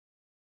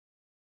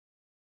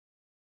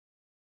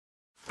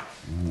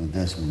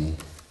that's me.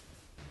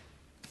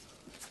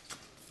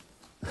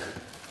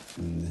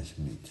 And that's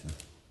me too.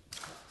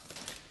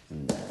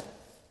 And that.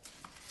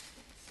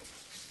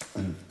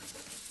 And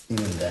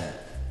even that.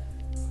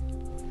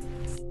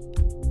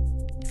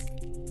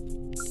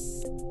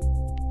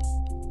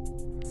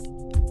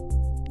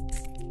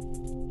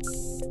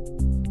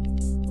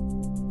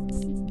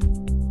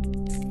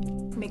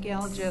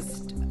 Miguel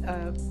just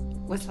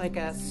was like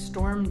a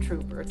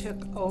stormtrooper,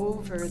 took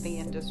over the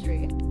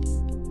industry.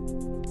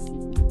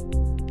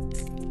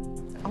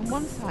 On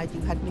one side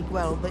you had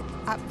Miguel, the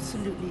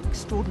absolutely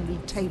extraordinary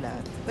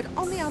tailor, but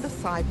on the other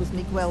side was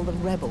Miguel the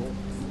rebel.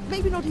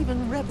 Maybe not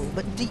even rebel,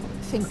 but deep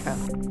thinker.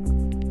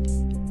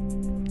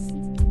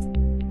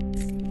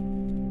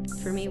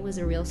 For me, it was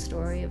a real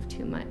story of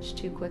too much,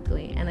 too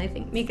quickly. And I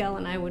think Miguel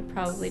and I would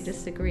probably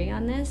disagree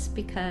on this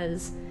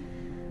because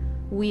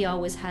we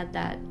always had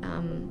that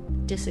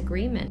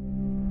disagreement.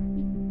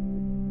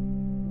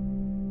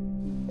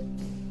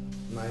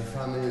 My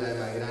family, like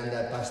my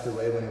granddad passed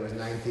away when he was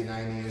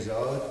 99 years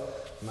old,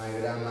 my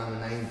grandmom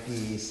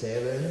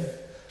 97,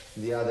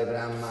 the other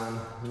grandmom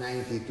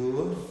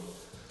 92,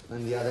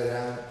 and the other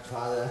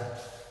grandfather,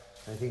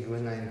 I think he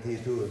was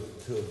 92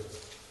 too.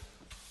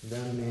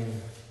 That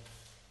means,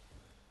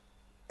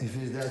 if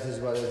his death is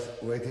what is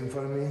waiting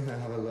for me, I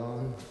have a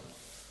long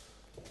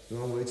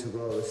way to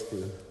go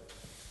still.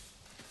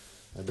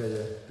 I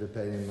better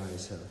prepare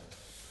myself.